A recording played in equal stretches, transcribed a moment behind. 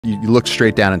you look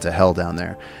straight down into hell down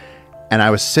there. And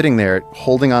I was sitting there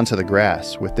holding onto the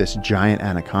grass with this giant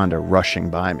anaconda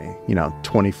rushing by me,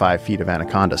 25 feet of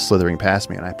anaconda slithering past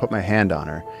me. And I put my hand on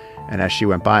her. And as she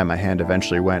went by, my hand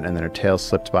eventually went, and then her tail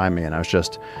slipped by me. And I was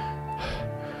just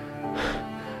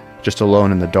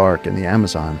alone in the dark in the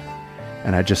Amazon.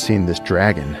 And I just seen this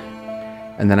dragon.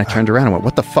 And then I turned around and went,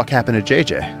 what the fuck happened to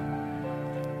JJ?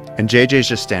 And JJ's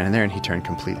just standing there, and he turned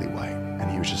completely white. And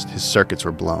he was just, his circuits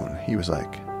were blown. He was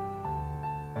like,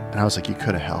 and I was like, you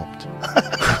could have helped.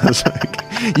 I was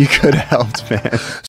like, you could have helped, man.